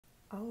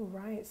All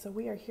right, so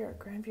we are here at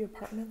Granview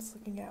Apartments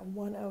looking at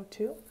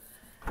 102.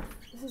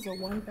 This is a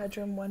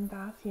 1-bedroom,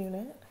 1-bath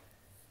unit,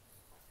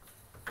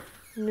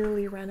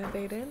 newly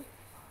renovated.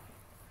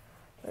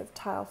 We have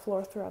tile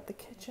floor throughout the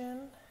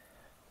kitchen,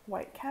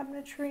 white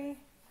cabinetry,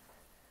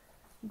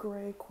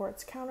 gray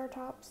quartz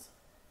countertops,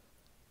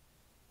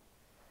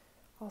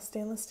 all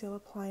stainless steel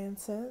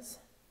appliances,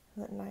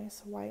 and that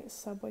nice white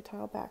subway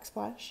tile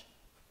backsplash.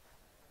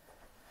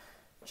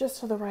 Just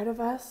to the right of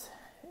us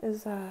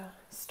is a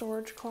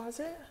storage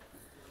closet,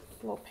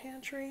 a little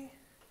pantry.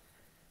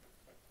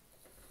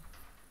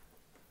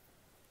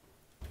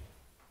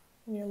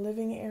 In your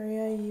living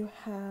area, you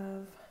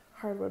have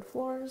hardwood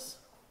floors,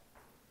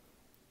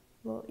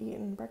 a little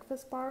eat-in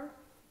breakfast bar,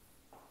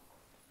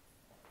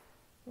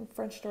 and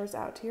French doors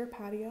out to your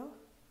patio.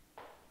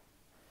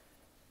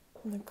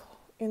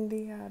 In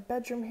the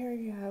bedroom here,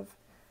 you have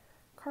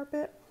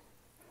carpet.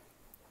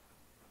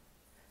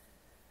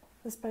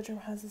 This bedroom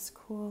has this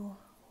cool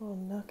little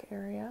nook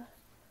area.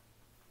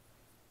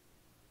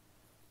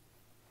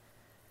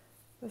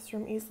 This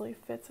room easily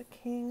fits a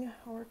king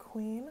or a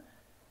queen.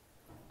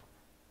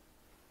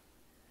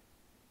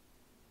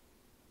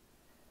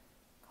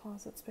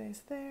 Closet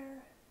space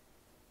there.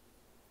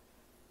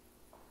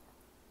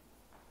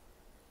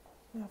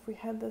 Now if we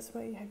head this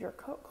way, you have your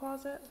coat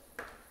closet.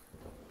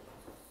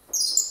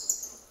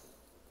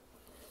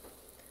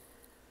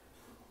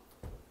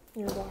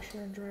 Your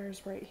washer and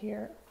dryer's right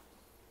here.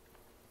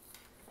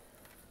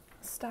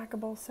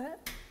 Stackable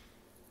set.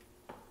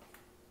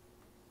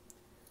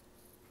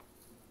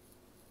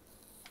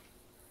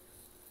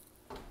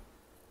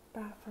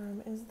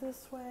 Bathroom is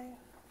this way.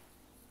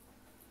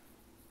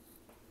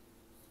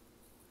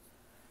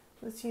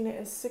 This unit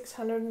is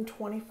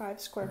 625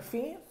 square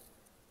feet.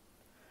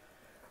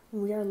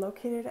 We are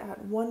located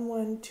at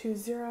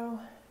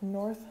 1120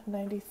 North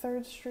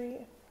 93rd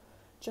Street,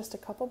 just a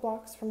couple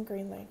blocks from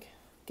Green Lake.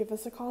 Give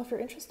us a call if you're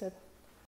interested.